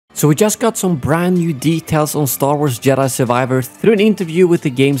So we just got some brand new details on Star Wars Jedi Survivor through an interview with the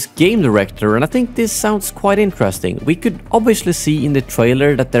game's game director, and I think this sounds quite interesting. We could obviously see in the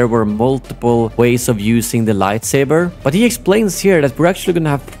trailer that there were multiple ways of using the lightsaber, but he explains here that we're actually going to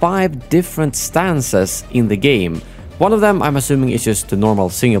have 5 different stances in the game. One of them, I'm assuming, is just the normal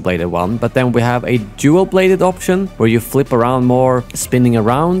single-bladed one, but then we have a dual-bladed option where you flip around more, spinning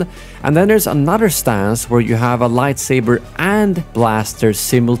around, and then there's another stance where you have a lightsaber and blaster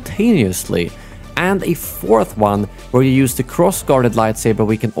simultaneously, and a 4th one where you use the cross-guarded lightsaber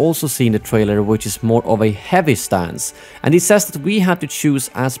we can also see in the trailer, which is more of a heavy stance. And he says that we have to choose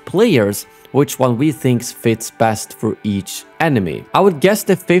as players which one we think fits best for each enemy. I would guess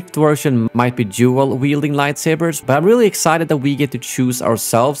the 5th version might be dual wielding lightsabers, but I'm really excited that we get to choose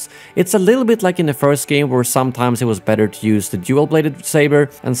ourselves. It's a little bit like in the first game where sometimes it was better to use the dual bladed saber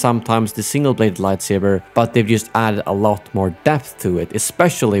and sometimes the single bladed lightsaber, but they've just added a lot more depth to it,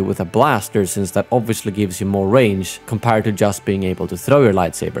 especially with a blaster, since that obviously gives you more range compared to just being able to throw your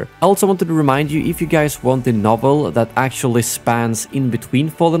lightsaber. I also wanted to remind you, if you guys want the novel that actually spans in between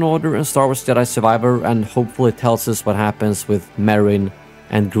Fallen Order and Star Wars Jedi Survivor and hopefully tells us what happens with Merrin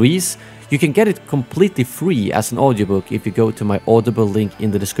and Grease, you can get it completely free as an audiobook if you go to my Audible link in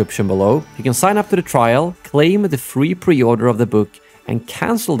the description below. You can sign up to the trial, claim the free pre-order of the book, and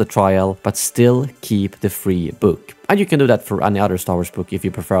cancel the trial, but still keep the free book. And you can do that for any other Star Wars book if you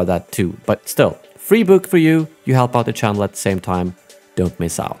prefer that too. But still, free book for you, you help out the channel at the same time, don't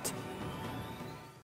miss out.